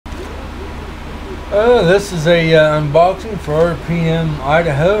This is a unboxing for RPM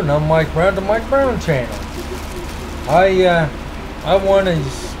Idaho, and I'm Mike Brown, the Mike Brown channel. I won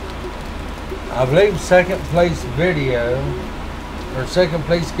his, I believe, second place video or second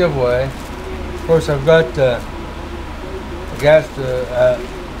place giveaway. Of course, I've got I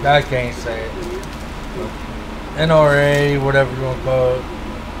can't say it. NRA, whatever you want to call it,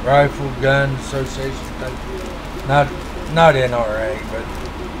 Rifle Gun Association. Not NRA, but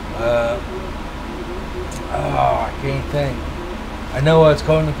I can't think. I know what it's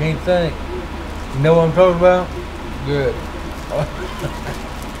called and I can't think. You know what I'm talking about? Good.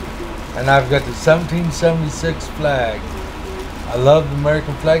 And I've got the 1776 flag. I love the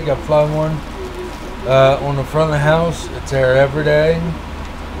American flag. I fly one on the front of the house. It's there every day.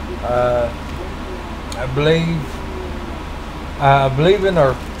 I believe in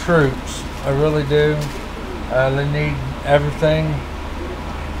our troops. I really do. They need everything,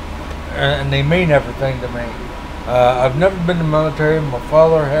 and they mean everything to me. I've never been in the military. My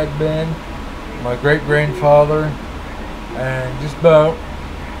father had been, my great-grandfather, and just about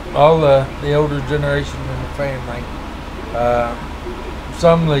all the older generation in the family.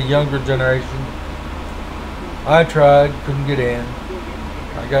 Some of the younger generation. I tried, couldn't get in.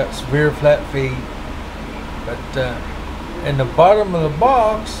 I got severe flat feet. But in the bottom of the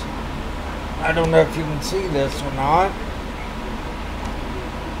box, I don't know if you can see this or not.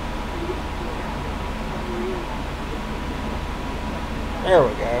 There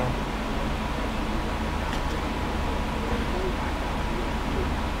we go.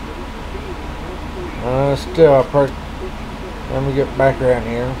 Still, let me get back around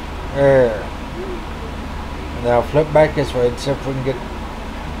here. There. And then I'll flip back this way and see if we can get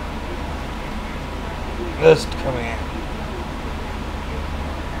this to come in.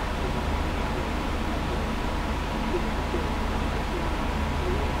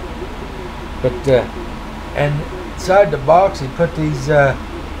 But and inside the box he put these or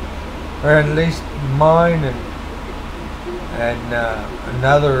at least mine and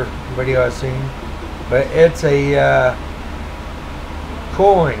another video I've seen, but it's a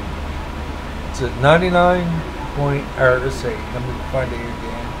coin. It's a 99 point, or let's see, let me find it here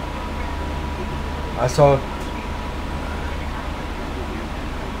again. I saw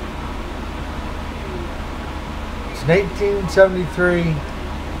it's an 1873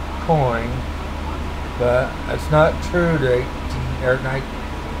 coin, but it's not true to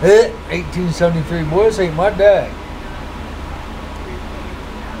 1873. Boys, ain't my day.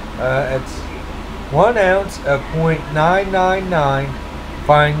 It's 1 ounce of .999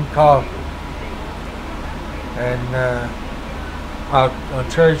 fine copper, and I'll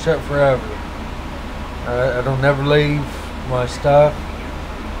cherish that forever. It'll never leave my stuff,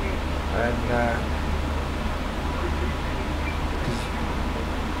 and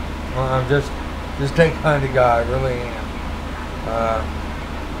I'm just that kind of guy. I really am.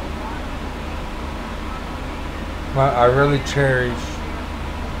 I really cherish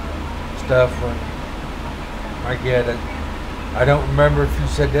stuff when I get it. I don't remember if you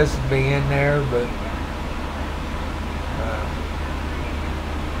said this would be in there, but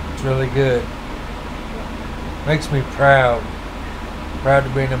it's really good. Makes me proud to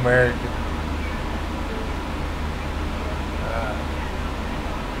be an American.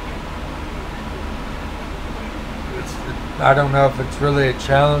 I don't know if it's really a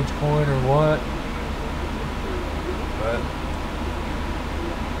challenge coin or what, but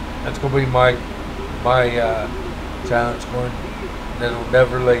that's gonna be my challenge coin that'll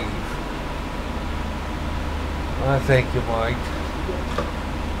never leave. I thank you, Mike.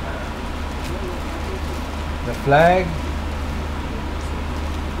 The flag,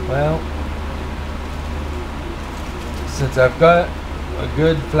 well, since I've got a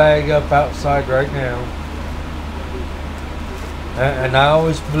good flag up outside right now, and I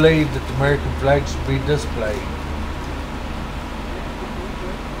always believe that the American flag should be displayed.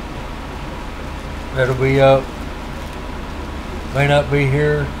 It'll be up, may not be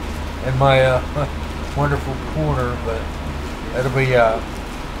here in my wonderful corner, but it'll be up.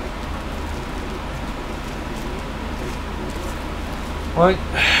 Mike,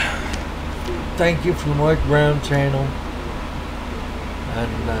 thank you for the Mike Brown channel, and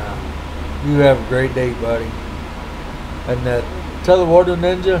you have a great day, buddy. And tell the Water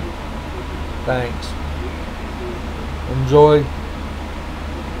Ninja, thanks. Enjoy.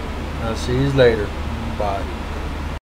 I'll see you later. Bye.